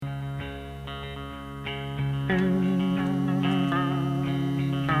Moving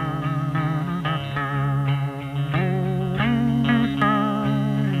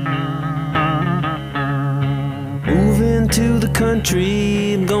to the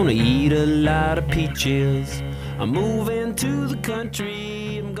country, I'm gonna eat a lot of peaches. I'm moving to the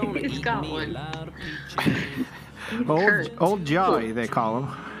country, I'm gonna eat got me one. a lot of peaches. Old Jolly, they call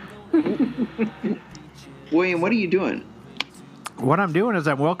him. William, what are you doing? What I'm doing is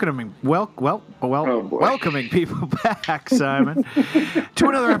I'm welcoming people back, Simon, to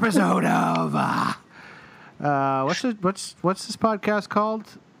another episode of what's this podcast called,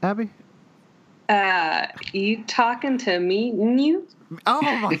 Abby? You talking to me? You? Oh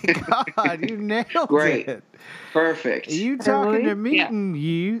my God, you nailed Great. it. Perfect. You talking to me Yeah. and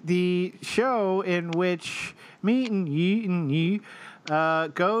you, the show in which me and you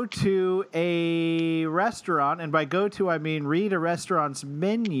go to a restaurant, and by go to I mean read a restaurant's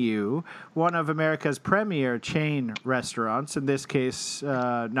menu, one of America's premier chain restaurants, in this case,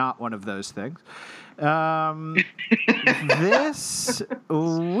 not one of those things. This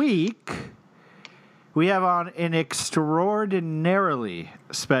week, we have on an extraordinarily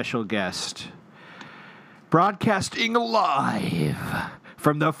special guest, broadcasting live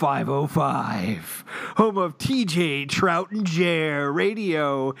from the 505, home of TJ Trout and Jer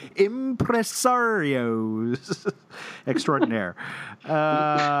Radio Impresarios Extraordinaire.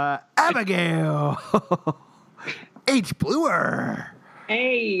 Abigail H. Bluer.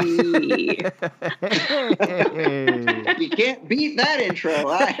 Hey. You can't beat that intro.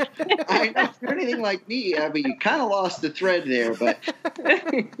 I don't do anything like me, but you kind of lost the thread there. But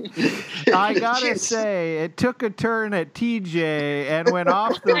I gotta say, it took a turn at TJ and went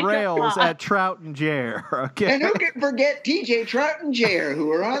off the rails at Trout and Jer. Okay. and who can forget TJ Trout and Jer, who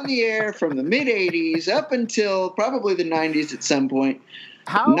were on the air from the mid '80s up until probably the '90s at some point.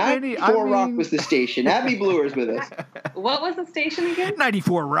 How many? 94 Rock was the station. Abby Bluer's with us. What was the station again?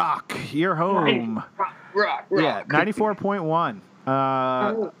 94 Rock, your home. Rock. Yeah,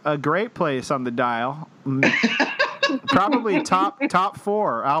 94.1. A great place on the dial. Probably top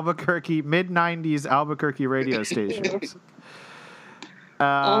four Albuquerque, mid-90s Albuquerque radio stations.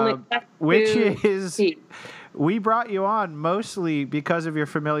 Which is, we brought you on mostly because of your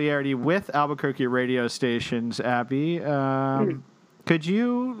familiarity with Albuquerque radio stations, Abby. Could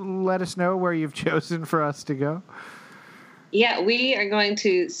you let us know where you've chosen for us to go? Yeah, we are going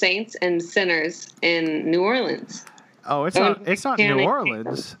to Saints and Sinners in New Orleans. Oh, it's not New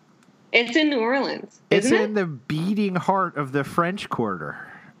Orleans. It's in New Orleans, It's isn't in the beating heart of the French Quarter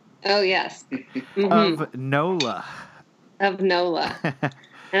Oh, yes. of NOLA. Of NOLA.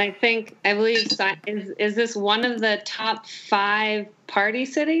 And I believe, is this one of the top 5 party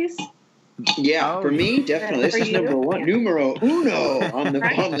cities? Yeah, for me, definitely. This For is you? number one, numero uno on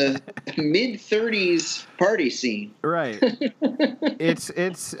the mid-30s party scene. Right.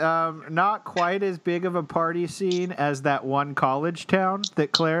 It's not quite as big of a party scene as that one college town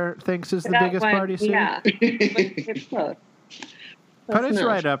that Claire thinks is the That biggest one, party scene. Yeah. But it's close. But it's enough.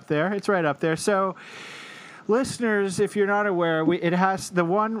 right up there. It's right up there. So, listeners, if you're not aware, the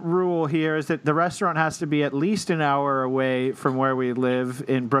one rule here is that the restaurant has to be at least an hour away from where we live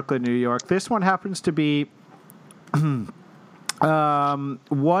in Brooklyn, New York. This one happens to be 1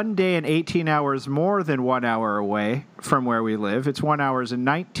 day and 18 hours more than 1 hour away from where we live. It's 1 hour and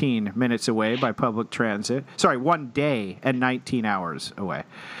 19 minutes away by public transit. Sorry, 1 day and 19 hours away.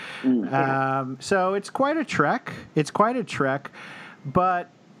 So it's quite a trek. But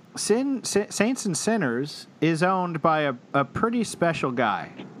Saints and Sinners is owned by a pretty special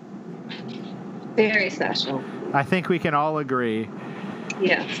guy. Very special. I think we can all agree.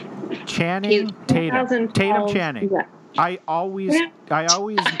 Yes. Channing He's Tatum. 2012 Tatum Channing. Yeah. I always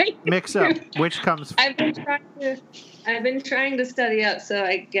mix up which comes. I've been trying to study up so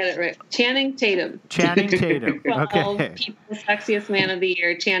I get it right. Channing Tatum. Channing Tatum. Okay. People's Sexiest Man of the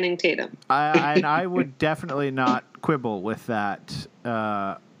Year, Channing Tatum. I would definitely not quibble with that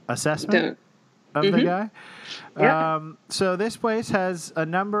assessment of the guy. Yeah. So this place has a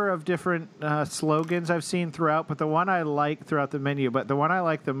number of different slogans I've seen throughout, but the one I like throughout the menu, but the one I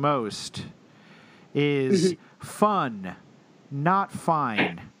like the most is fun, not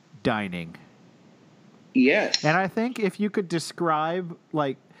fine dining. Yes. And I think if you could describe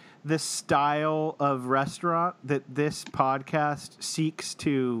like the style of restaurant that this podcast seeks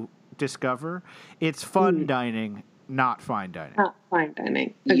to discover, it's fun dining, not fine dining. Not fine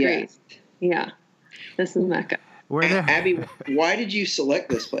dining. Agreed. Yes. Yeah. This is Mecca. We're there. Abby, why did you select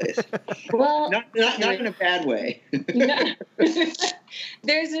this place? Well, Not in a bad way.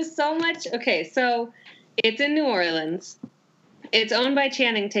 There's just so much. Okay, so it's in New Orleans. It's owned by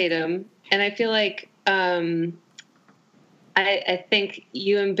Channing Tatum, and I feel like I think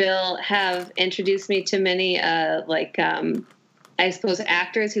you and Bill have introduced me to many, I suppose,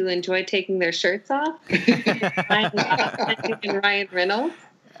 actors who enjoy taking their shirts off. Ryan Gosling and Ryan Reynolds.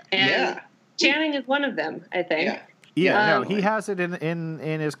 And Channing is one of them, I think. Yeah, he has it in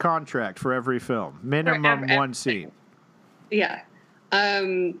his contract for every film. Minimum one scene. Yeah.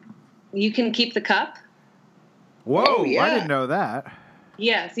 You can keep the cup. Whoa, I didn't know that.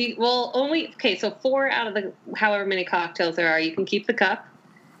 Yes. So 4 out of the however many cocktails there are, you can keep the cup.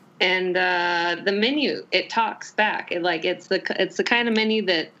 And the menu, it talks back. It's the kind of menu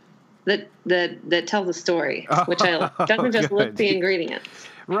that tells a story, which I like. Doesn't just list the ingredients.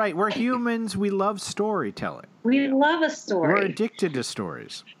 Right. We're humans. We love storytelling. We love a story. We're addicted to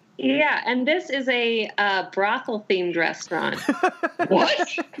stories. Yeah, and this is a brothel-themed restaurant. What?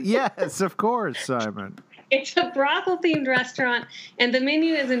 Yes, of course, Simon. It's a brothel-themed restaurant, and the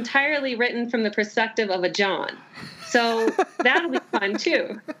menu is entirely written from the perspective of a John. So that'll be fun,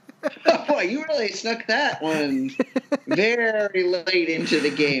 too. Oh, boy, you really snuck that one very late into the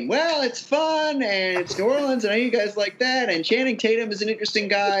game. Well, it's fun, and it's New Orleans, and I know you guys like that, and Channing Tatum is an interesting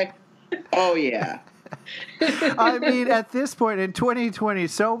guy. Oh, yeah. I mean, at this point in 2020,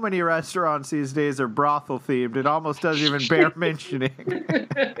 so many restaurants these days are brothel-themed, it almost doesn't even bear mentioning.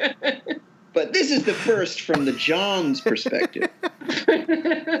 But this is the first from the John's perspective.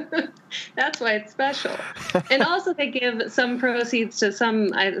 That's why it's special. And also they give some proceeds to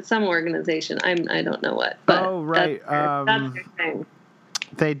some organization. I don't know what. But oh, right. That's their thing.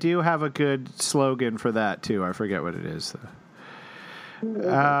 They do have a good slogan for that, too. I forget what it is,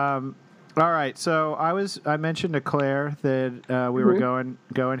 though. All right. So I mentioned to Claire that we were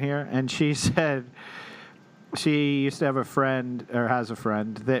going here, and she said she used to have a friend, or has a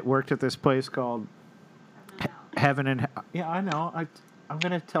friend, that worked at this place called Heaven and Hell. Yeah, I know. I'm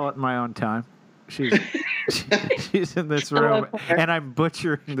going to tell it in my own time. She's in this room, and I'm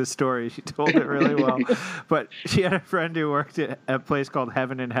butchering the story. She told it really well. But she had a friend who worked at a place called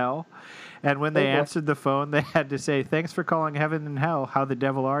Heaven and Hell. And when they answered the phone, they had to say, "Thanks for calling Heaven and Hell. How the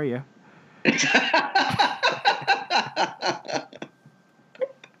devil are you?"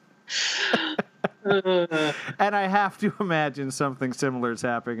 And I have to imagine something similar is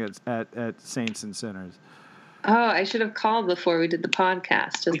happening at Saints and Sinners. Oh, I should have called before we did the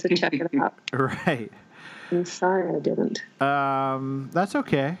podcast just to check it out. Right. I'm sorry I didn't. That's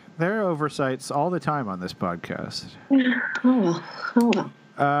okay. There are oversights all the time on this podcast. Oh well.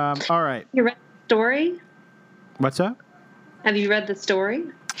 All right. You read the story? What's up? Have you read the story?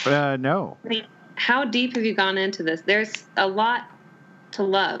 No. I mean, how deep have you gone into this? There's a lot to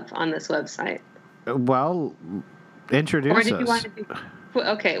love on this website. Well, introduce us. Or did you want to do...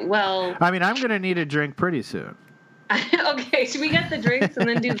 Okay, well... I mean, I'm going to need a drink pretty soon. Okay, should we get the drinks and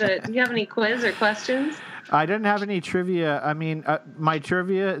then do you have any quiz or questions? I didn't have any trivia. I mean, my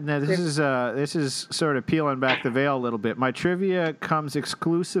trivia, this is sort of peeling back the veil a little bit. My trivia comes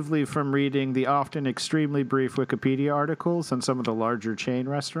exclusively from reading the often extremely brief Wikipedia articles on some of the larger chain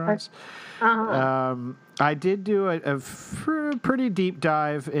restaurants. I did do a pretty deep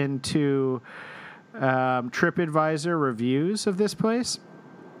dive into TripAdvisor reviews of this place.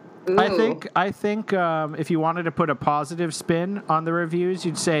 Ooh. I think if you wanted to put a positive spin on the reviews,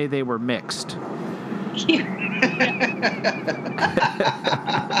 you'd say they were mixed.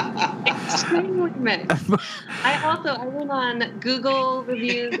 Extremely mixed. I went on Google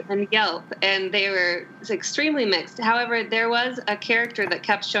reviews and Yelp, and they were extremely mixed. However, there was a character that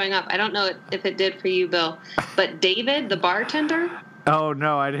kept showing up. I don't know if it did for you, Bill, but David, the bartender. Oh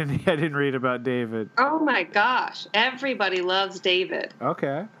no, I didn't read about David. Oh my gosh, everybody loves David.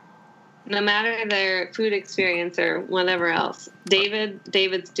 Okay. No matter their food experience or whatever else,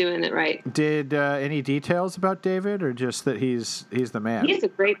 David's doing it right. Did any details about David, or just that he's the man? He's a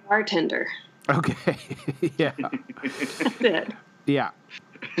great bartender. Okay. Yeah. That's it. Yeah.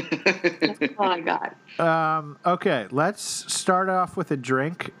 That's all I got. Okay, let's start off with a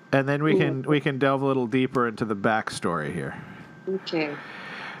drink, and then we can delve a little deeper into the backstory here. Okay.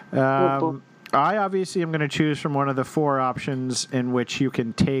 I obviously am going to choose from one of the 4 options in which you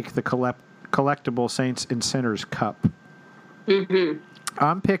can take the collectible Saints and Sinners cup. Mm-hmm.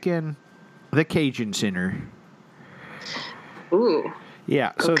 I'm picking the Cajun Sinner. Ooh.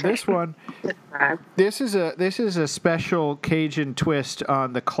 Yeah. So this one, this is a special Cajun twist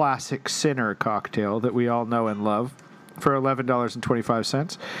on the classic Sinner cocktail that we all know and love for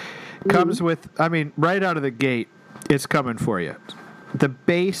 $11.25. Comes with, I mean, right out of the gate, it's coming for you. The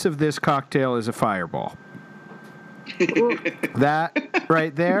base of this cocktail is a Fireball. That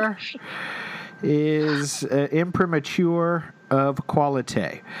right there is imprimatur of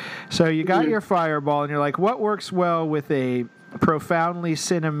quality. So you got your Fireball, and you're like, what works well with a profoundly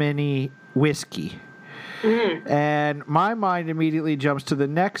cinnamony whiskey? And my mind immediately jumps to the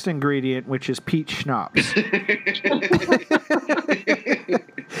next ingredient, which is peach schnapps.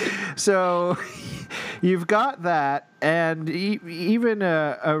 So you've got that, and even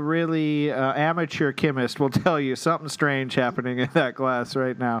a really amateur chemist will tell you something strange happening in that glass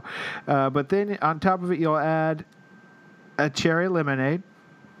right now. But then on top of it, you'll add a cherry lemonade.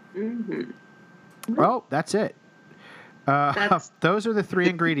 Oh, that's it. Those are the three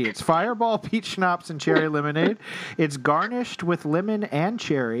ingredients: Fireball, peach schnapps, and cherry lemonade. It's garnished with lemon and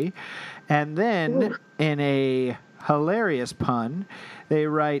cherry. And then, in a hilarious pun, they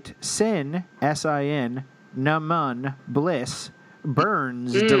write Sin, S-I-N, Namun, bliss,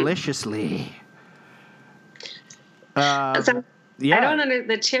 burns deliciously. So, Yeah. I don't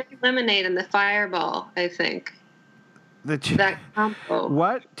the cherry lemonade and the Fireball, I think. That combo.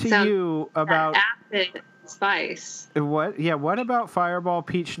 What to sounds you about... acid spice. What? Yeah, what about Fireball,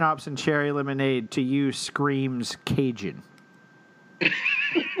 peach schnapps, and cherry lemonade to you screams Cajun?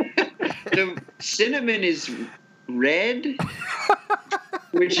 The cinnamon is red,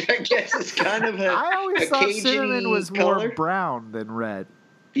 which I guess is kind of I always thought Cajun-y cinnamon was color. more brown than red.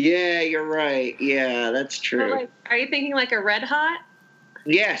 Yeah, you're right. Yeah, that's So, true. like, are you thinking like a Red Hot?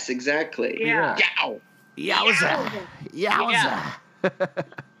 Yes, exactly. Yeah. Yow. Yowza! Yowza!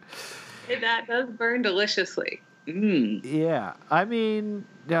 That does burn deliciously. Yeah, I mean,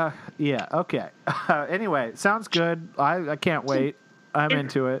 yeah, okay. Anyway, sounds good. I can't wait. I'm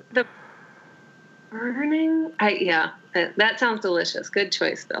into it. The burning? That sounds delicious. Good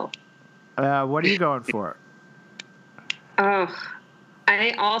choice, Bill. What are you going for? Oh,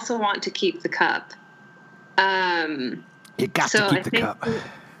 I also want to keep the cup. You got to keep the cup.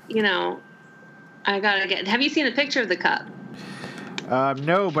 You know, I gotta get. Have you seen a picture of the cup?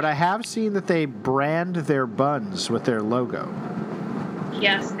 No, but I have seen that they brand their buns with their logo.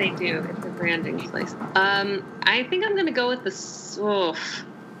 Yes, they do. It's a branding place. I think I'm gonna go with the.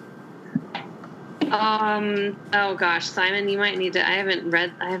 Oh gosh, Simon, you might need to. I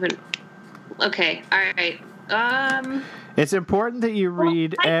haven't. Okay. All right. It's important that you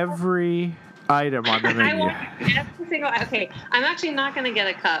read every item on the I menu. want every single. Okay, I'm actually not gonna get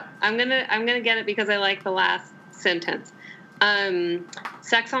a cup. I'm gonna get it because I like the last sentence.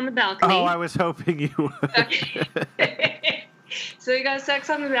 Sex on the balcony. Oh, I was hoping you would. Okay. So you got sex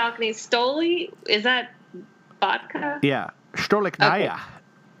on the balcony. Stoli, is that vodka? Yeah, Stolichnaya.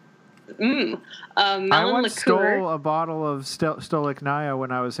 Okay. I Melon once liqueur. stole a bottle of Stolichnaya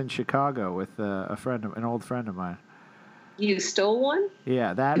when I was in Chicago with an old friend of mine. You stole one?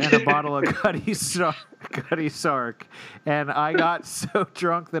 Yeah, that and a bottle of Cutty Sark, and I got so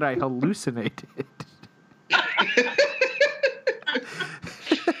drunk that I hallucinated.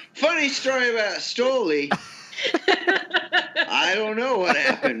 Funny story about Stoli. I don't know what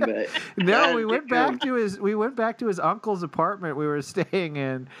happened, but No, we went back to his uncle's apartment we were staying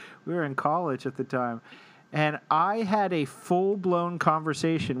in. We were in college at the time, and I had a full-blown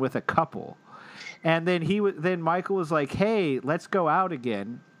conversation with a couple. And then Michael was like, "Hey, let's go out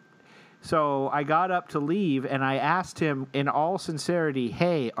again." So I got up to leave, and I asked him in all sincerity,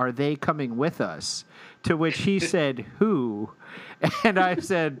 "Hey, are they coming with us?" To which he said, "Who?" And I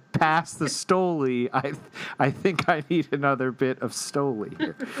said, "Pass the Stoli. I think I need another bit of Stoli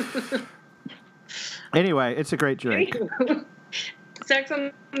here." Anyway, it's a great drink. Sex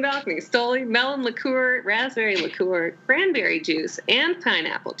on the balcony. Stoli, melon liqueur, raspberry liqueur, cranberry juice, and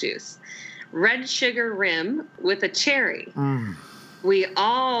pineapple juice. Red sugar rim with a cherry. We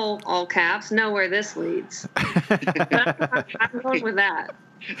all caps, know where this leads. I'm going with that.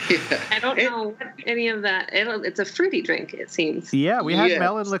 Yeah. I don't know what any of that. It's a fruity drink, it seems. Yeah, we had Yes.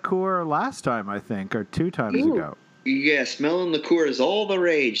 melon liqueur last time, I think, or 2 times ago. Yes, melon liqueur is all the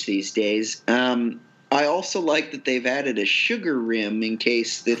rage these days. I also like that they've added a sugar rim in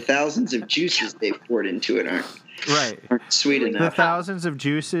case the thousands of juices they've poured into it aren't sweet The enough. thousands of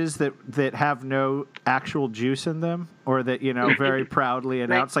juices that have no actual juice in them, or that, very proudly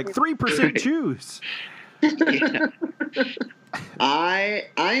announce like 3% juice. Yeah.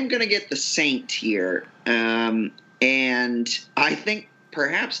 I'm gonna get the Saint here, and I think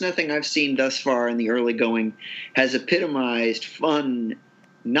perhaps nothing I've seen thus far in the early going has epitomized fun,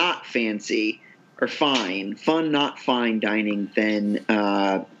 not fancy, or fine, fun, not fine dining than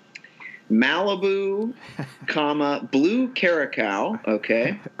Malibu, Blue Curacao,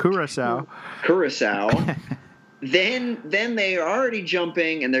 okay, Curacao. then they are already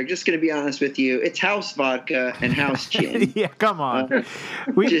jumping, and they're just going to be honest with you. It's house vodka and house gin. Yeah, come on.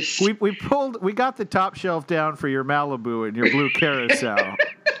 We got the top shelf down for your Malibu and your blue Curacao.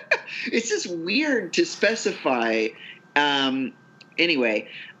 It's just weird to specify. Anyway,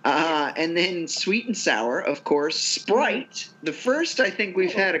 and then sweet and sour, of course. Sprite. The first I think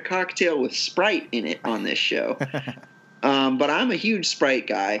we've had a cocktail with Sprite in it on this show. But I'm a huge Sprite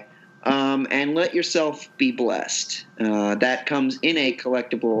guy. And let yourself be blessed. That comes in a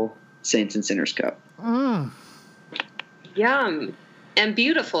collectible Saints and Sinners cup. Yum. And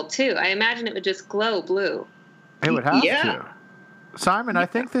beautiful, too. I imagine it would just glow blue. It would have to. Simon, I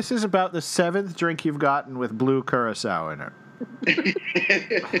think this is about the 7th drink you've gotten with blue Curacao in it.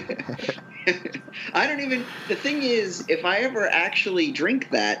 I don't even. The thing is, if I ever actually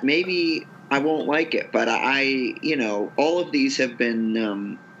drink that, maybe I won't like it. But all of these have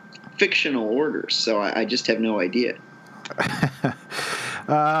been fictional orders, so I just have no idea.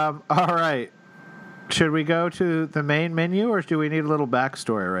 All right. Should we go to the main menu, or do we need a little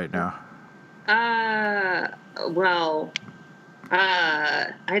backstory right now? I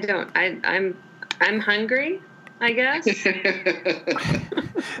don't. I'm hungry, I guess.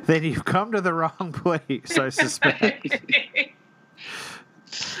 Then you've come to the wrong place, I suspect.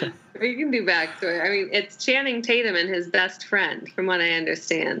 You can do backstory. I mean, it's Channing Tatum and his best friend, from what I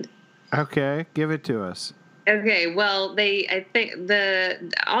understand. Okay, give it to us. Okay, well, should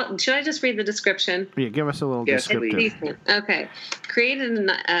I just read the description? Yeah, give us a little descriptive. Okay. Created in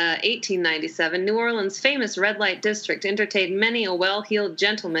 1897, New Orleans' famous red light district entertained many a well-heeled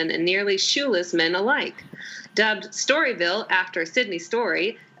gentleman and nearly shoeless men alike. Dubbed Storyville after Sidney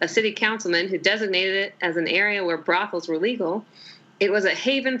Story, a city councilman who designated it as an area where brothels were legal, it was a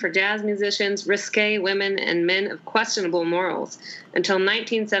haven for jazz musicians, risque women, and men of questionable morals, until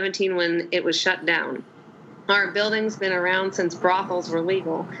 1917 when it was shut down. Our building's been around since brothels were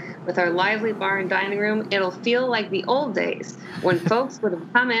legal. With our lively bar and dining room, it'll feel like the old days, when folks would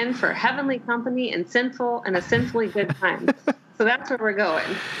have come in for heavenly company and a sinfully good time. So that's where we're going.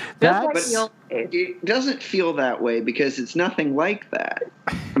 Just like the old days. It doesn't feel that way because it's nothing like that.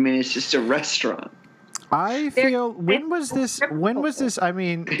 I mean, it's just a restaurant. I feel when was this? I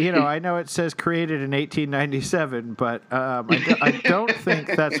mean, I know it says created in 1897, but I don't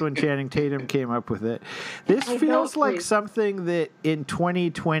think that's when Channing Tatum came up with it. This feels like something that in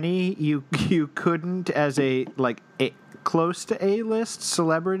 2020 you couldn't, as a close to A-list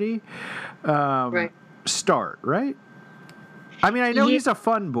celebrity, start, right? I mean, I know he's a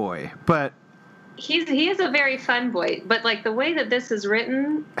fun boy, but. He is a very fun boy, but the way that this is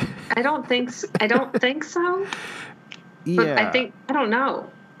written, I don't think so. Yeah. I don't know.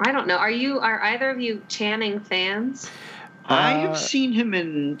 Are either of you Channing fans? I have seen him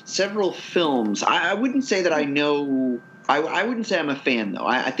in several films. I wouldn't say that I know. I wouldn't say I'm a fan though.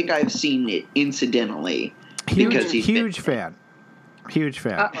 I think I've seen it incidentally because he's huge fan.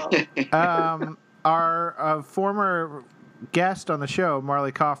 Our former guest on the show,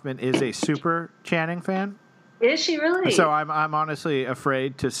 Marley Kaufman, is a super Channing fan. Is she really? So I'm honestly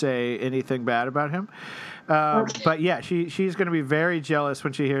afraid to say anything bad about him. But yeah, she's going to be very jealous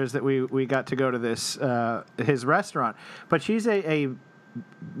when she hears that we got to go to this his restaurant. But she's a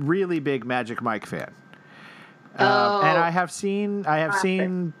really big Magic Mike fan. And I have seen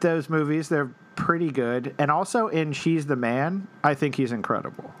those movies. They're pretty good. And also in She's the Man, I think he's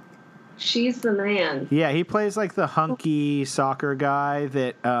incredible. She's the Man. Yeah, he plays the hunky soccer guy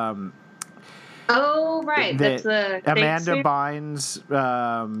that. Right. That's the Amanda Bynes,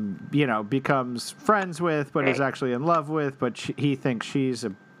 becomes friends with, but is actually in love with. But he thinks she's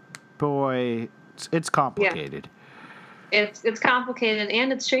a boy. It's complicated. Yeah. It's complicated,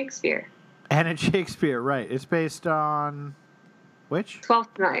 and it's Shakespeare. And it's Shakespeare, right? It's based on which?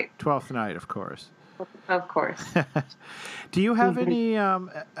 Twelfth Night. Twelfth Night, of course. Of course. Do you have any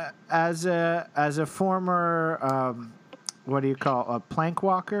as a former what do you call a plank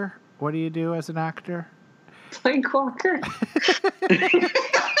walker? What do you do as an actor? Plank walker.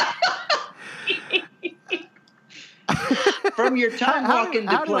 From your time walking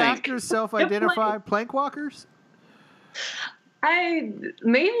to how do plank. actors self-identify plank walkers? I've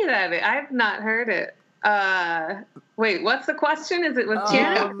not heard it. Wait, what's the question? Is it with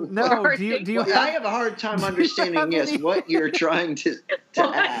Channing? No. Do you I have a hard time understanding. Yes, what you're trying to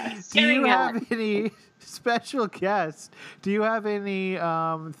ask. Do you have any special guest, do you have any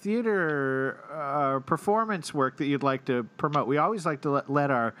theater performance work that you'd like to promote? We always like to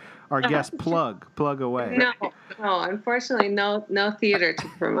let our guests plug away. No, unfortunately, no theater to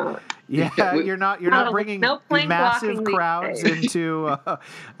promote. Yeah, you're not bringing no plank massive walking these crowds days. into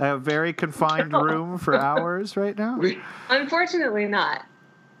a very confined room for hours right now. Unfortunately, not.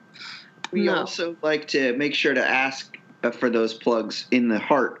 We No. also like to make sure to ask for those plugs in the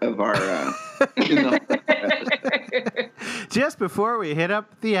heart of our. Just before we hit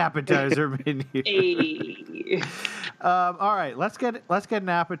up the appetizer menu. Hey. All right, let's get an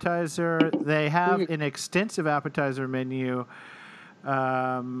appetizer. They have an extensive appetizer menu.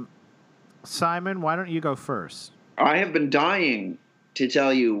 Simon, why don't you go first? I have been dying to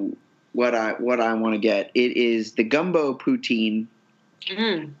tell you what I want to get. It is the gumbo poutine,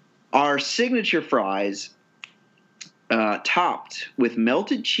 our signature fries, topped with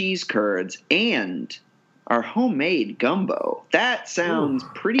melted cheese curds and our homemade gumbo. That sounds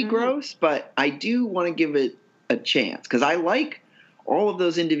pretty gross, but I do want to give it a chance because I like all of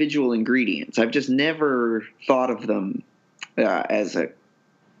those individual ingredients. I've just never thought of them as a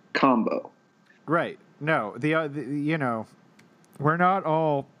combo. Right. No, the we're not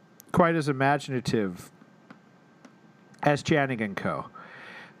all quite as imaginative as Channing and Co.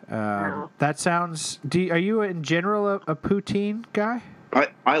 No. That sounds. Are you in general a poutine guy?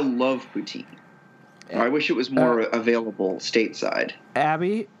 I love poutine. I wish it was more available stateside.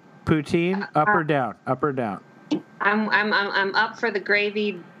 Abby, poutine, up or down? Up or down? I'm up for the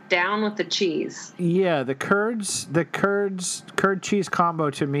gravy, down with the cheese. Yeah, the curd cheese combo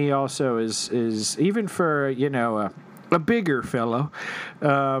to me also is even for a bigger fellow,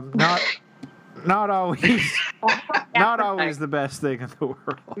 not always the best thing in the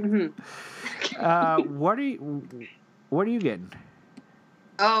world. What are you getting?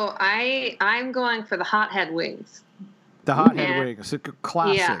 Oh, I'm going for the hothead wings. The hothead wings, a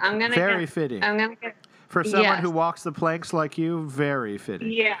classic. Yeah, I'm gonna very fitting. I'm gonna get For someone who walks the planks like you, very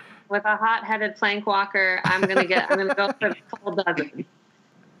fitting. Yeah, with a hot-headed plank walker, I'm gonna go for the full dozen.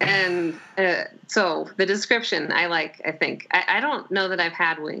 And so the description I think I don't know that I've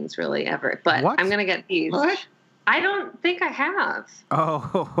had wings really ever, but What? I'm gonna get these. What? I don't think I have.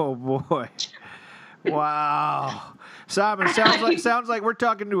 Oh boy! Wow, Simon, sounds like we're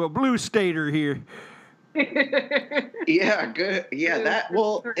talking to a blue stater here. Yeah, good. Yeah, that.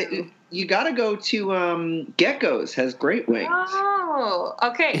 Well, you got to go to Gecko's. Has great wings. Oh,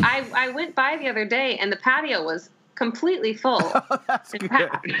 okay. I went by the other day and the patio was completely full. That's good.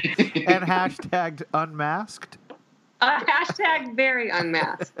 And hashtagged unmasked. Hashtag very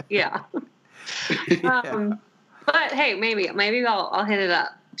unmasked. Yeah. But hey, maybe I'll hit it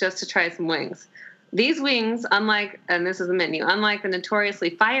up just to try some wings. These wings, and this is the menu, unlike the notoriously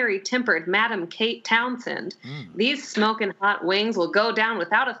fiery tempered Madam Kate Townsend, these smoking hot wings will go down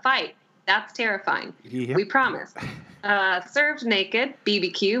without a fight. That's terrifying. Yep. We promise. Served naked,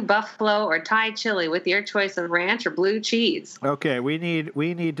 BBQ, buffalo, or Thai chili with your choice of ranch or blue cheese. Okay, we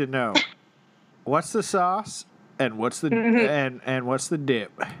need to know what's the sauce and what's the and what's the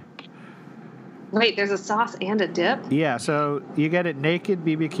dip. Wait, there's a sauce and a dip? Yeah, so you get it naked,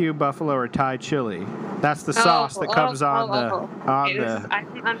 BBQ, buffalo, or Thai chili. That's the sauce that comes on the. I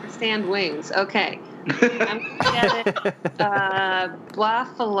don't understand wings. Okay. I'm gonna get it.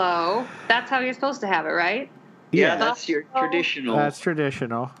 Buffalo. That's how you're supposed to have it, right? Yeah, that's your traditional. That's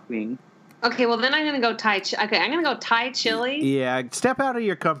traditional. wing. Okay, well then I'm gonna go Thai. I'm gonna go Thai chili. Yeah, step out of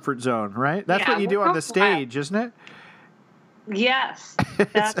your comfort zone, right? That's Yeah, what you do we'll on go the stage, isn't it? Yes,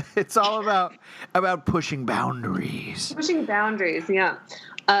 that's It's all about pushing boundaries. pushing boundaries. Yeah.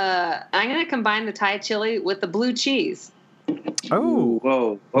 I'm gonna combine the Thai chili with the blue cheese. Oh,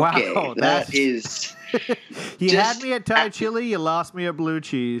 Whoa. Okay. Wow, That is. you had me at Thai chili, you lost me at blue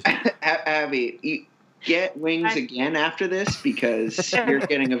cheese. Abby, you get wings again after this because you're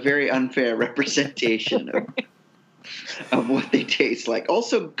getting a very unfair representation of what they taste like.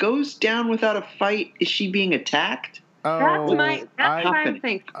 Also, goes down without a fight. Is she being attacked? Oh, That's what I'm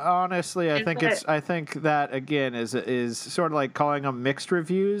thinking. honestly, I think that again is sort of like calling them mixed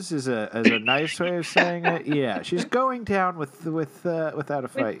reviews is a nice way of saying it. Yeah, she's going down without a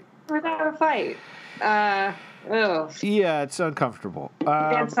fight. Without a fight. Yeah, it's uncomfortable.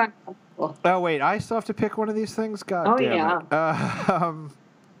 That's uncomfortable. Oh wait, I still have to pick one of these things. God Oh, damn it.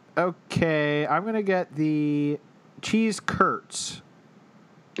 Okay, I'm gonna get the cheese curds.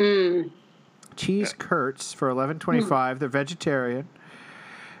 Cheese curds for $11.25. They're vegetarian.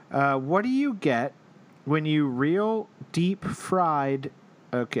 What do you get when you real deep fried?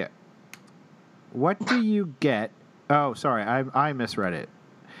 Okay. What do you get? Oh, sorry, I misread it.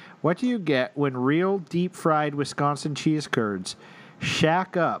 What do you get when real deep-fried Wisconsin cheese curds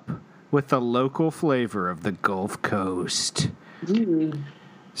shack up with the local flavor of the Gulf Coast?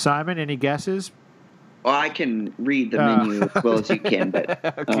 Simon, any guesses? Well, I can read the menu as well as you can, but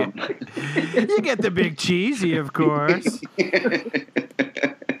Okay. You get the Big Cheesy, of course.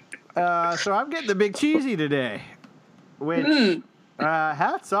 So I'm getting the Big Cheesy today, which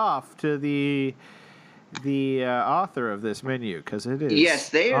hats off to the author of this menu, because it is. Yes,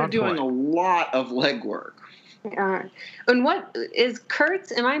 they are doing point. a lot of legwork. And what is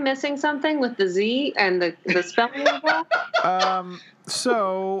Kurtz? Am I missing something with the Z and the spelling of that?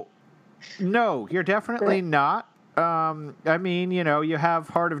 So, no, you're definitely not. I mean, you have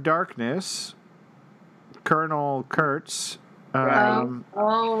Heart of Darkness, Colonel Kurtz. Okay.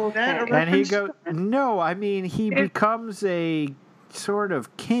 And he goes, no, I mean, he becomes a sort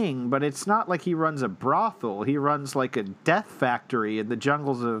of king, but it's not like he runs a brothel. He runs like a death factory in the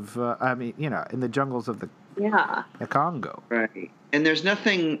jungles of, in the jungles of the Congo. Right. And there's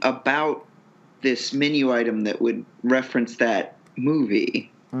nothing about this menu item that would reference that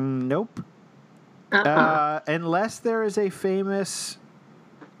movie. Nope. Unless there is a famous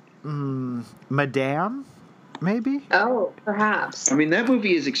Madame, maybe? Oh, perhaps. I mean, that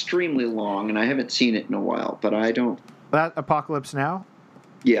movie is extremely long, and I haven't seen it in a while, but I don't... That Apocalypse Now?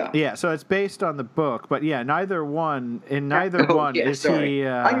 Yeah. Yeah, so it's based on the book, but yeah, neither one is sorry. he...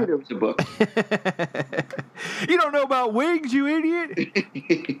 I knew there was a book. You don't know about wings, you idiot!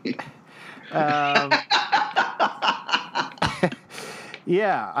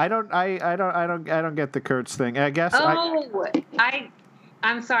 Yeah, I don't get the Kurtz thing. I guess.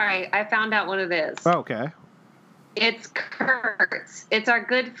 I'm sorry. I found out what it is. Okay. It's Kurtz. It's our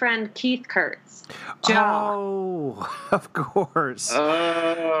good friend Keith Kurtz. Oh, of course.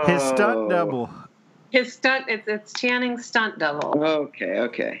 Oh. His stunt double. His stunt. It's Channing's stunt double.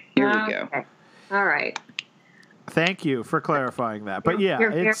 Okay. Here we go. All right. Thank you for clarifying that. But yeah,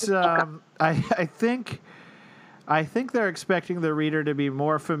 it's. I think they're expecting the reader to be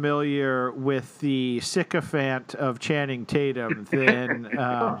more familiar with the sycophant of Channing Tatum than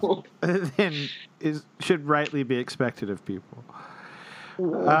should rightly be expected of people.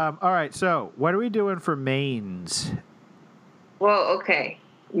 All right, so what are we doing for mains? Well, okay,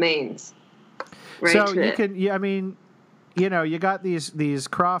 mains. Right So you can, I mean, you got these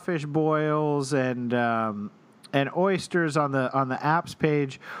crawfish boils and oysters on the apps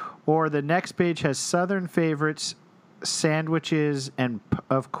page. Or the next page has Southern favorites, sandwiches, and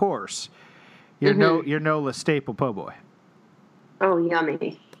of course, your NOLA staple po' boy. Oh,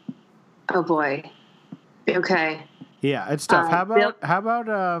 yummy! Oh boy. Okay. Yeah, it's tough. How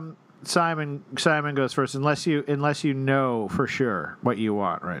about Simon? Simon goes first, unless you know for sure what you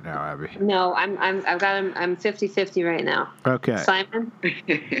want right now, Abby. No, I'm 50-50 right now. Okay. Simon.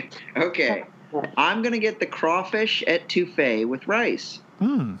 Okay. I'm gonna get the crawfish etouffee with rice.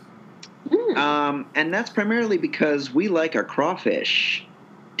 And that's primarily because we like our crawfish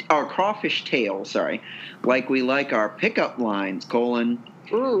tail, like we like our pickup lines,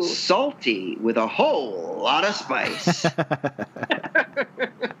 Ooh. salty with a whole lot of spice.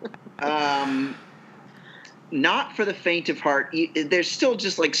 Not for the faint of heart. There's still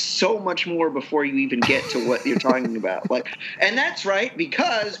just like so much more before you even get to what you're talking about. And that's right,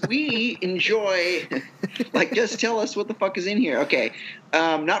 because we enjoy. Just tell us what the fuck is in here. Okay,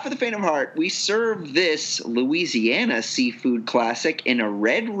 not for the faint of heart. We serve this Louisiana seafood classic in a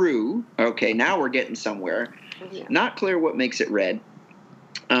red roux. Okay, now we're getting somewhere. Yeah. Not clear what makes it red.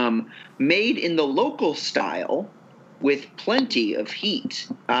 Made in the local style with plenty of heat.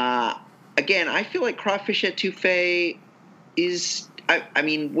 Again, I feel like crawfish etouffee is, I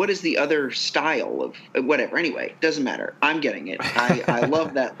mean, what is the other style of, whatever, anyway, doesn't matter. I'm getting it. I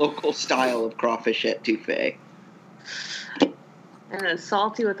love that local style of crawfish etouffee. And it's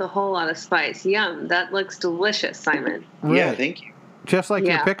salty with a whole lot of spice. Yum, that looks delicious, Simon. Right. Yeah, thank you. Just like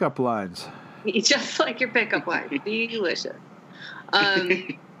your pickup lines. Just like your pickup lines. Delicious. I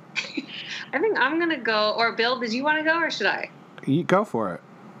think I'm going to go, or Bill, did you want to go or should I? You go for it.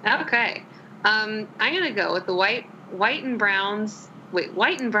 Okay. I'm going to go with the white and browns,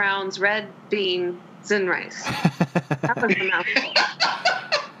 red beans and rice. That was a mouthful.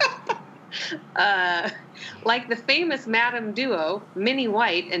 Like the famous Madam Duo, Minnie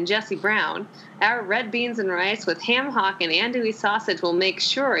White and Jessie Brown, our red beans and rice with ham hock and andouille sausage will make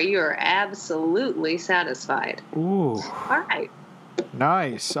sure you are absolutely satisfied. Ooh. All right.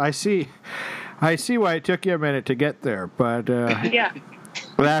 Nice. I see why it took you a minute to get there, but yeah.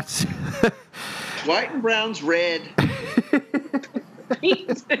 That's white and brown's red.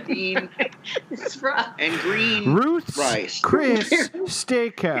 Bean It's rough. and green Ruth's rice. Chris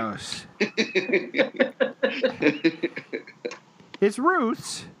Steakhouse. It's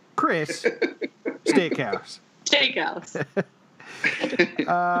Ruth's Chris Steakhouse. Steakhouse.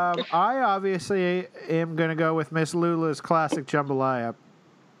 I obviously am going to go with Miss Lula's classic jambalaya.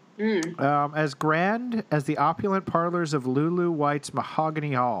 As grand as the opulent parlors of Lulu White's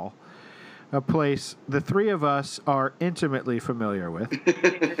Mahogany Hall, a place the three of us are intimately familiar with.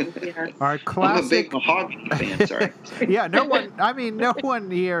 Yes. Our I'm a classic. big mahogany fan. Sorry. Yeah, no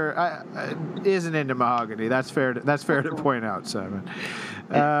one here isn't into mahogany. That's fair to point out, Simon.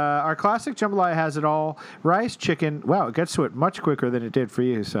 Our classic jambalaya has it all: rice, chicken. Wow, it gets to it much quicker than it did for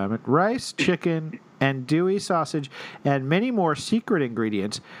you, Simon. Rice, chicken, and dewy sausage, and many more secret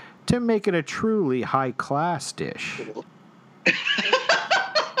ingredients to make it a truly high-class dish.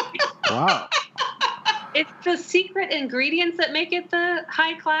 Wow. It's the secret ingredients that make it the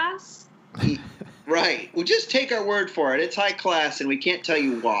high class. Right. Well, just take our word for it. It's high class, and we can't tell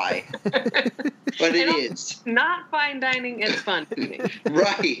you why. But it is. Not fine dining, it's fun dining.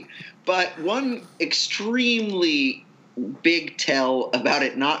 Right. But one extremely big tell about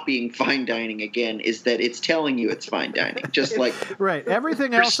it not being fine dining again is that it's telling you it's fine dining. Just like Right.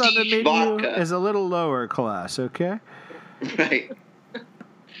 Everything else on the Prestige menu vodka. is a little lower class, okay? right.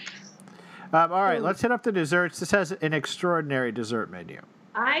 All right, let's hit up the desserts. This has an extraordinary dessert menu.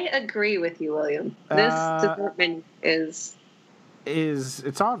 I agree with you, William. This dessert menu is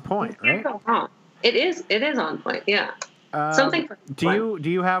It's on point, right? can't go wrong. It is on point, yeah. Something for Do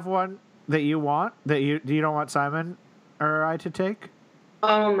you have one that you want that you don't want Simon or I to take?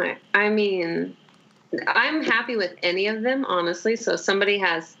 Oh my! I mean, I'm happy with any of them, honestly. So if somebody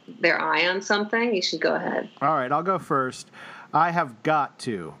has their eye on something, you should go ahead. All right, I'll go first. I have got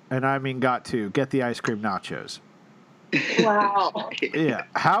to, and I mean got to, get the ice cream nachos. Wow. Yeah,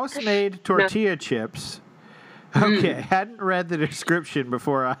 house-made tortilla chips. Okay, hadn't read the description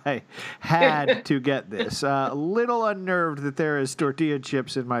before I had to get this. A little unnerved that there is tortilla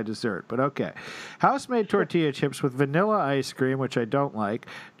chips in my dessert, but okay. House-made tortilla chips with vanilla ice cream, which I don't like,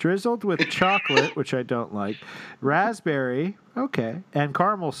 drizzled with chocolate, which I don't like, raspberry, okay, and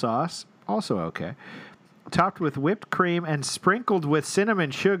caramel sauce, also okay. Topped with whipped cream and sprinkled with cinnamon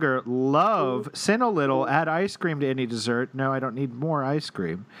sugar. Love. Sin a little. Add ice cream to any dessert. No, I don't need more ice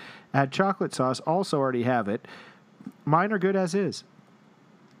cream. Add chocolate sauce. Also already have it. Mine are good as is.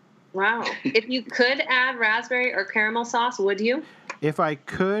 Wow. If you could add raspberry or caramel sauce, would you? If I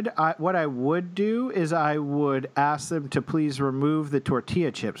could, what I would do is I would ask them to please remove the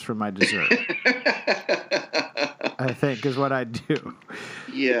tortilla chips from my dessert. I think is what I'd do.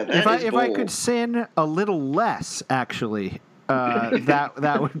 Yeah, If I could sin a little less, actually,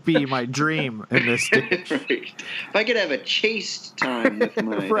 that would be my dream in this dish. Right. If I could have a chaste time with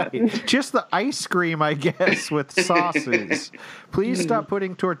my Right. Just the ice cream, I guess, with sauces. Please stop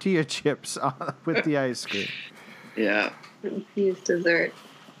putting tortilla chips on, with the ice cream. Yeah. Use dessert.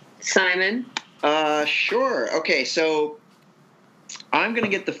 Simon? Sure. Okay, so I'm going to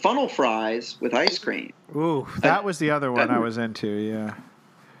get the funnel fries with ice cream. Ooh, that was the other one I was into, yeah.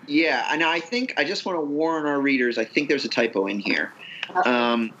 Yeah, and I think I just want to warn our readers, I think there's a typo in here.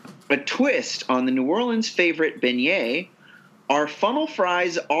 A twist on the New Orleans favorite beignet, our funnel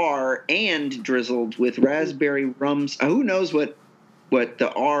fries are and drizzled with raspberry rums. Who knows what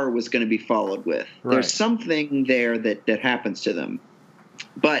the R was going to be followed with. Right. There's something there that happens to them.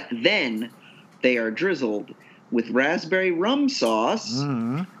 But then they are drizzled with raspberry rum sauce,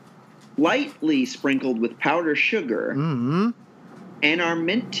 lightly sprinkled with powdered sugar, and are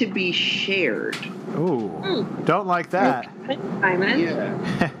meant to be shared. Ooh, don't like that. Simon?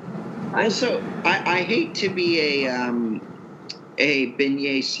 Yeah. Also, I hate to be a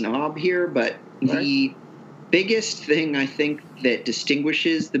beignet snob here, but the biggest thing I think that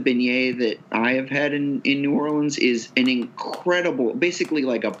distinguishes the beignet that I have had in New Orleans is an incredible, basically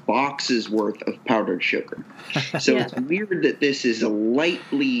like a box's worth of powdered sugar. So Yeah. it's weird that this is a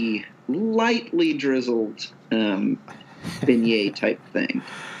lightly drizzled beignet type thing.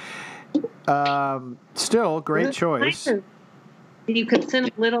 Still, great choice. You could sin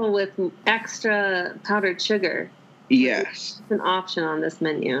a little with extra powdered sugar. Yes. It's an option on this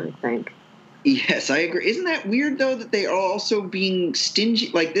menu, I think. Yes, I agree. Isn't that weird, though, that they are also being stingy?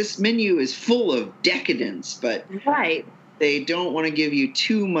 Like, this menu is full of decadence, but Right. they don't want to give you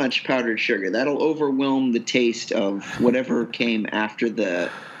too much powdered sugar. That'll overwhelm the taste of whatever came after the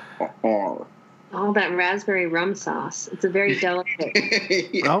R. All that raspberry rum sauce. It's a very delicate.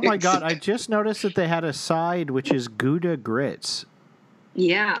 Oh my God! I just noticed that they had a side which is Gouda grits.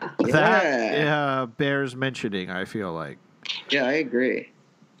 Yeah. That bears mentioning. I feel like. Yeah, I agree.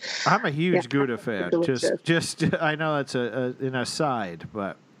 I'm a huge Yeah, Gouda fan. delicious. Just I know that's an aside,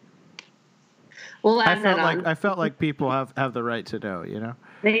 but We'll I add that on. felt like people have the right to know, you know.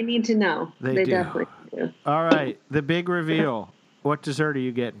 They need to know. They They do. definitely do. All right, the big reveal. What dessert are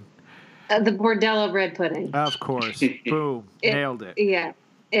you getting? The Bordello bread pudding. Of course. Boom. Nailed it. Yeah,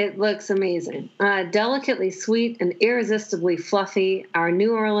 it looks amazing. Delicately sweet and irresistibly fluffy, our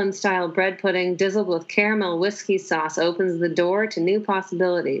New Orleans style bread pudding, drizzled with caramel whiskey sauce, opens the door to new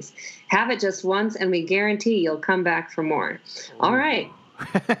possibilities. Have it just once, and we guarantee you'll come back for more. All right.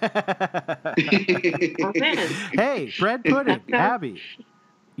 Amen. Hey, bread pudding, Abby.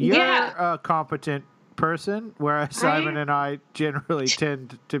 You're a competent person, whereas Simon and I generally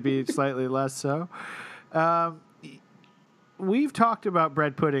tend to be slightly less so. We've talked about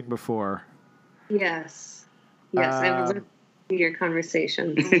bread pudding before. Yes. I was listening to your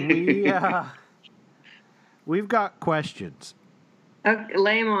conversation. We've got questions. Okay,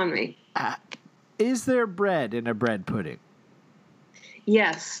 lay them on me. Is there bread in a bread pudding?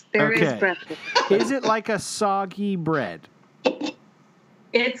 Yes, there is bread. Is it like a soggy bread?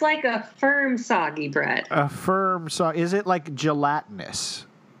 It's like a firm, soggy bread. A firm soggy. Is it like gelatinous?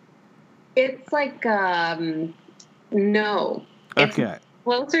 It's like, no. Okay. It's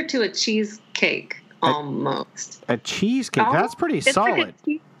closer to a cheesecake, almost. A cheesecake? That's pretty solid.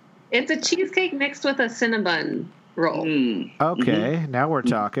 It's a cheesecake mixed with a Cinnabon roll. Okay, now we're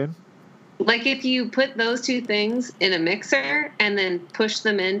talking. Like if you put those two things in a mixer and then push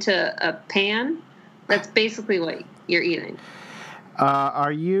them into a pan, that's basically what you're eating.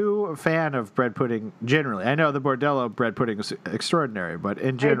 Are you a fan of bread pudding generally? I know the Bordello bread pudding is extraordinary, but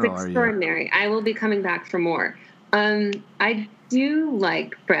in general, it's extraordinary. I will be coming back for more. I do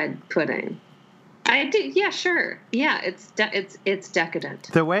like bread pudding. I do. Yeah, sure. Yeah, it's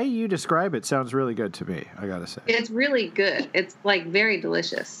decadent. The way you describe it sounds really good to me, I gotta say. It's really good. It's like very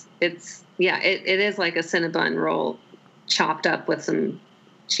delicious. It is like a Cinnabon roll chopped up with some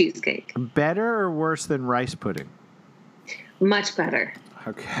cheesecake. Better or worse than rice pudding? Much better.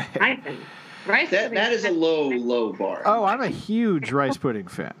 Okay. I think. Rice pudding. That is a low bar. Oh, I'm a huge rice pudding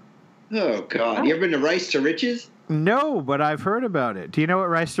fan. Oh, God. You ever been to Rice to Riches? No, but I've heard about it. Do you know what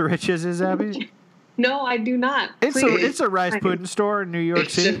Rice to Riches is, Abby? No, I do not. It's a rice pudding store in New York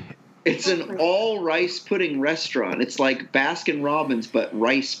City. It's an all rice pudding restaurant. It's like Baskin Robbins, but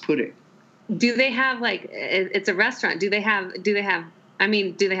rice pudding. Do they have it's a restaurant? Do they have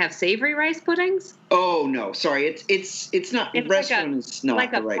savory rice puddings? Oh no, sorry. It's not. It's restaurant is not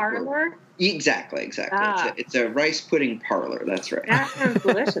like the a right parlor. word. Exactly. Ah. It's a rice pudding parlor. That's right. That sounds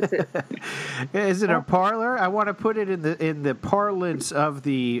delicious. Is it a parlor? I want to put it in the parlance of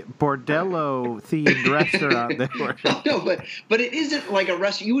the Bordello themed restaurant. No, but it isn't like a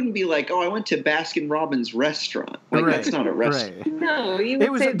restaurant. You wouldn't be like, oh, I went to Baskin Robbins restaurant. Like that's not a restaurant. Right. No,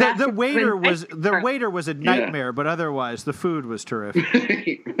 it was the waiter was a nightmare, but otherwise the food was terrific.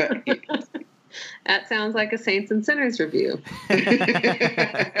 Right. That sounds like a Saints and Sinners review.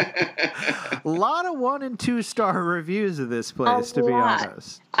 A lot of 1 and 2 star reviews of this place, to be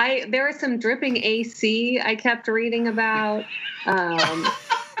honest. There was some dripping AC I kept reading about.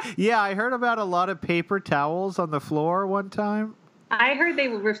 Yeah, I heard about a lot of paper towels on the floor one time. I heard they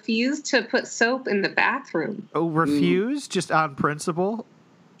refused to put soap in the bathroom. Oh, refused? Just on principle?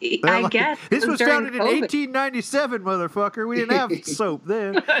 I guess. This was founded in 1897, motherfucker. We didn't have soap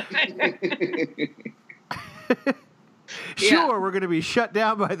then. Sure, we're going to be shut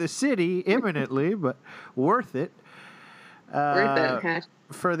down by the city imminently, but worth it. Worth it.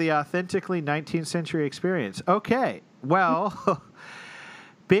 For the authentically 19th century experience. Okay, well,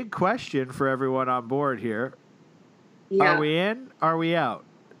 big question for everyone on board here. Yeah. Are we in? Are we out?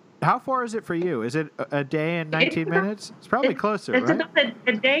 How far is it for you? Is it a day and 19 minutes? It's probably closer, right? It's about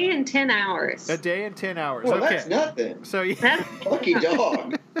a day and 10 hours. A day and 10 hours. Well, okay. That's nothing. So lucky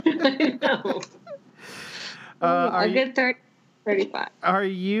dog. I know. A good 35. Are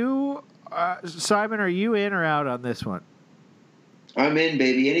you, Simon, are you in or out on this one? I'm in,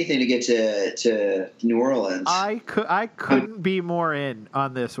 baby. Anything to get to New Orleans. I couldn't be more in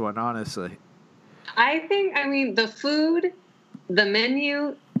on this one, honestly. The food, the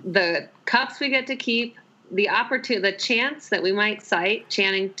menu, the cups we get to keep, the chance that we might cite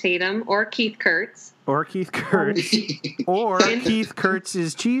Channing Tatum or Keith Kurtz. Or Keith Kurtz. Or Keith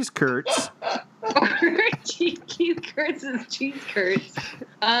Kurtz's Cheese Kurtz. Or Keith Kurtz's Cheese Kurtz.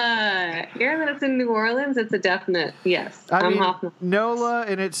 Here that's in New Orleans, it's a definite yes. NOLA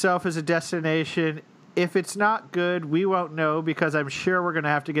in itself is a destination. If it's not good, we won't know because I'm sure we're going to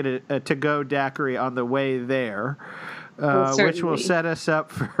have to get a to-go daiquiri on the way there, which will set us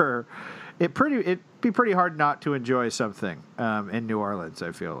up for it. be pretty hard not to enjoy something in New Orleans,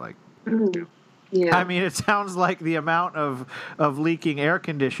 I feel like. Yeah. I mean, it sounds like the amount of leaking air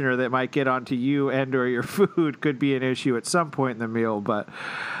conditioner that might get onto you and or your food could be an issue at some point in the meal, but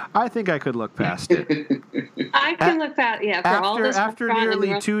I think I could look past it. I can look past, for all this After restaurant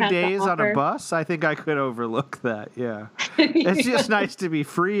nearly and 2 has to days on a offer. bus, I think I could overlook that, yeah. It's just nice to be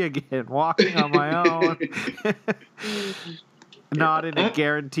free again, walking on my own. Not in a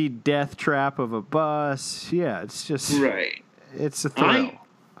guaranteed death trap of a bus. Yeah, it's just... Right. It's a thrill.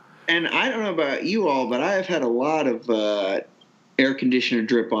 And I don't know about you all, but I've had a lot of air conditioner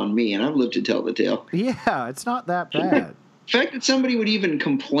drip on me, and I've lived to tell the tale. Yeah, it's not that bad. The fact that somebody would even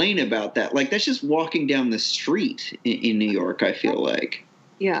complain about that, like that's just walking down the street in New York, I feel like.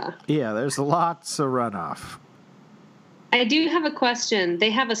 Yeah. Yeah, there's lots of runoff. I do have a question. They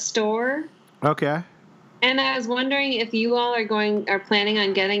have a store, Okay. and I was wondering if you all are planning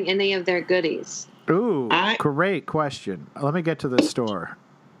on getting any of their goodies. Ooh, great question. Let me get to the store.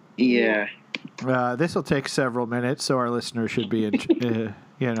 Yeah. This will take several minutes, so our listeners should be, engaged.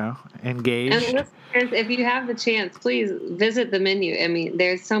 And listeners, if you have the chance, please visit the menu. I mean,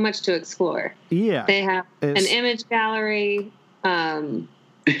 there's so much to explore. Yeah. They have an image gallery. They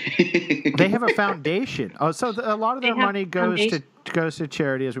have a foundation. Oh, so a lot of their money goes to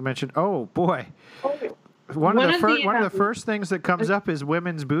charity, as we mentioned. Oh boy. One of the first things that comes up is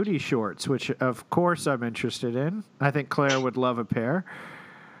women's booty shorts, which of course I'm interested in. I think Claire would love a pair.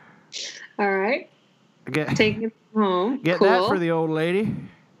 All right. Take it home. Get that for the old lady.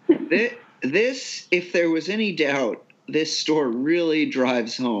 This, if there was any doubt, this store really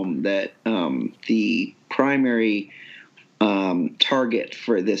drives home that the primary target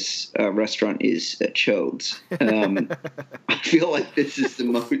for this restaurant is Chodes. I feel like this is the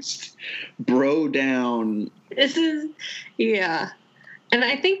most bro down. And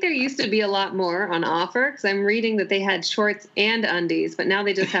I think there used to be a lot more on offer because I'm reading that they had shorts and undies, but now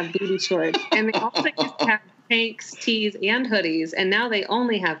they just have booty shorts. And they also used to have tanks, tees, and hoodies, and now they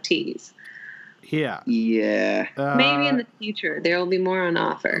only have tees. Yeah. Yeah. Maybe in the future there will be more on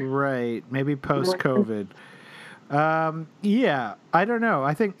offer. Right. Maybe post-COVID. Yeah. I don't know.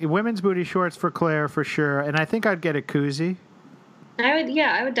 I think women's booty shorts for Claire for sure, and I think I'd get a koozie.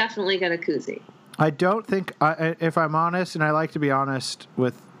 I would definitely get a koozie. I don't think, if I'm honest, and I like to be honest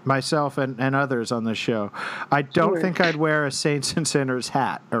with myself and others on this show, I don't think I'd wear a Saints and Sinners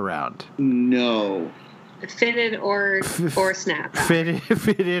hat around. No. Fitted or snapback.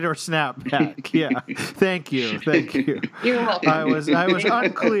 Fitted or snapback. Yeah. Thank you. You're welcome. I was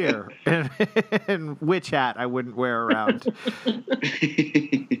unclear in which hat I wouldn't wear around.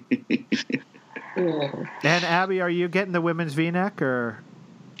 And Abby, are you getting the women's V-neck or?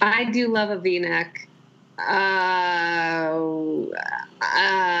 I do love a V-neck. I'm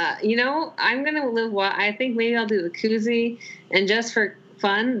going to live I think maybe I'll do the koozie, and just for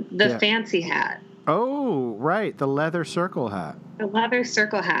fun, the fancy hat. Oh, right. The leather circle hat. The leather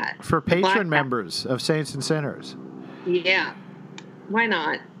circle hat. For patron members of Saints and Sinners. Yeah. Why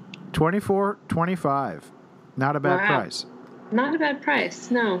not? $24.25. Not a bad price. Not a bad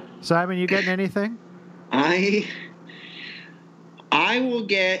price, no. Simon, you getting anything? I will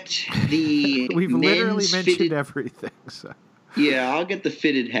get the We've literally mentioned fitted, everything. So. Yeah, I'll get the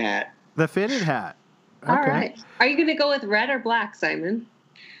fitted hat. The fitted hat. Okay. All right. Are you going to go with red or black, Simon?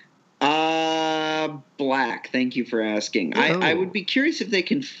 Black. Thank you for asking. I would be curious if they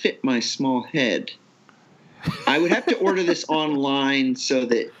can fit my small head. I would have to order this online so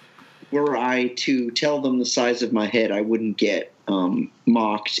that were I to tell them the size of my head, I wouldn't get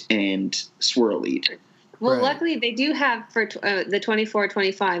mocked and swirlied. Well, luckily they do have for the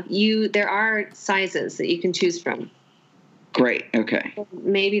 24-25. There are sizes that you can choose from. Great. Okay.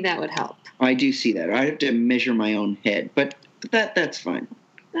 Maybe that would help. I do see that. I have to measure my own head, but that's fine.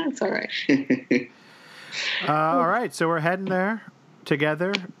 That's all right. All right, so we're heading there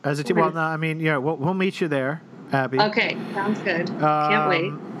together as a team. Well, no, I mean, yeah, we'll meet you there, Abby. Okay, sounds good. Can't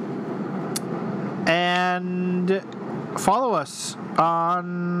wait. And follow us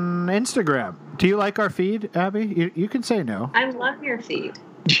on Instagram. Do you like our feed, Abby? You can say no. I love your feed.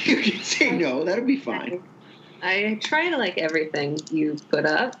 You can say no. That'll be fine. I try to like everything you put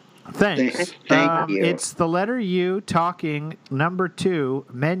up. Thanks. Thank you. It's the letter U talking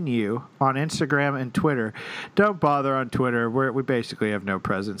 #2 menu on Instagram and Twitter. Don't bother on Twitter. We basically have no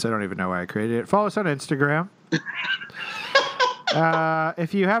presence. I don't even know why I created it. Follow us on Instagram.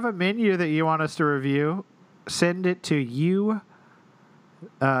 If you have a menu that you want us to review, send it to you,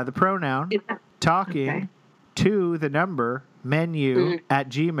 the pronoun, talking to the number menu at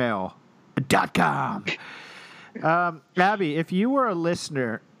gmail.com. Abby, if you were a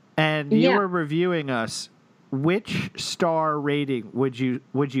listener and you Yeah. were reviewing us, which star rating would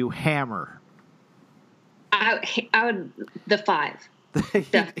you hammer? I would the 5.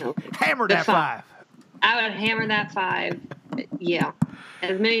 Definitely. Hammer The that 5. 5. I would hammer that 5. Yeah,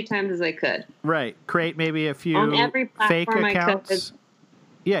 as many times as I could. Right. Create maybe a few On every fake platform I could. accounts.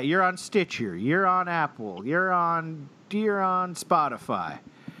 Yeah, you're on Stitcher. You're on Apple. You're on Spotify.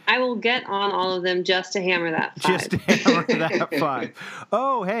 I will get on all of them just to hammer that 5. Just to hammer that 5.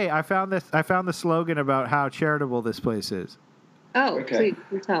 Oh, hey, I found the slogan about how charitable this place is. Oh, Okay. please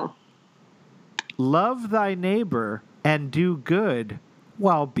do tell. Love thy neighbor and do good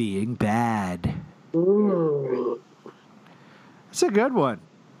while being bad. Ooh. It's a good one.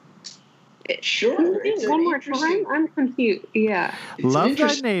 Sure. It's an One more interesting- time? I'm confused. Yeah. it's an Love thy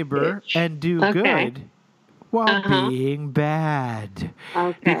interesting neighbor pitch. and do Okay. good while Uh-huh. being bad.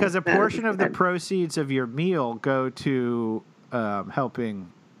 Okay. Because a that portion is of the good. proceeds of your meal go to helping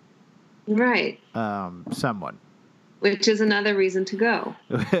Right. someone. Which is another reason to go.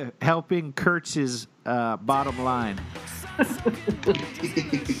 Helping Kurtz's bottom line.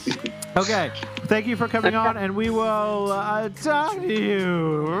 Okay, thank you for coming on, and we will talk to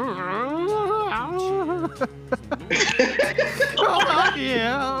you. We'll talk to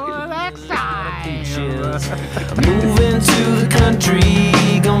you next time. Peaches. Moving to the country,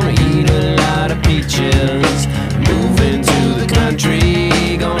 gonna eat a lot of peaches. Moving to the country,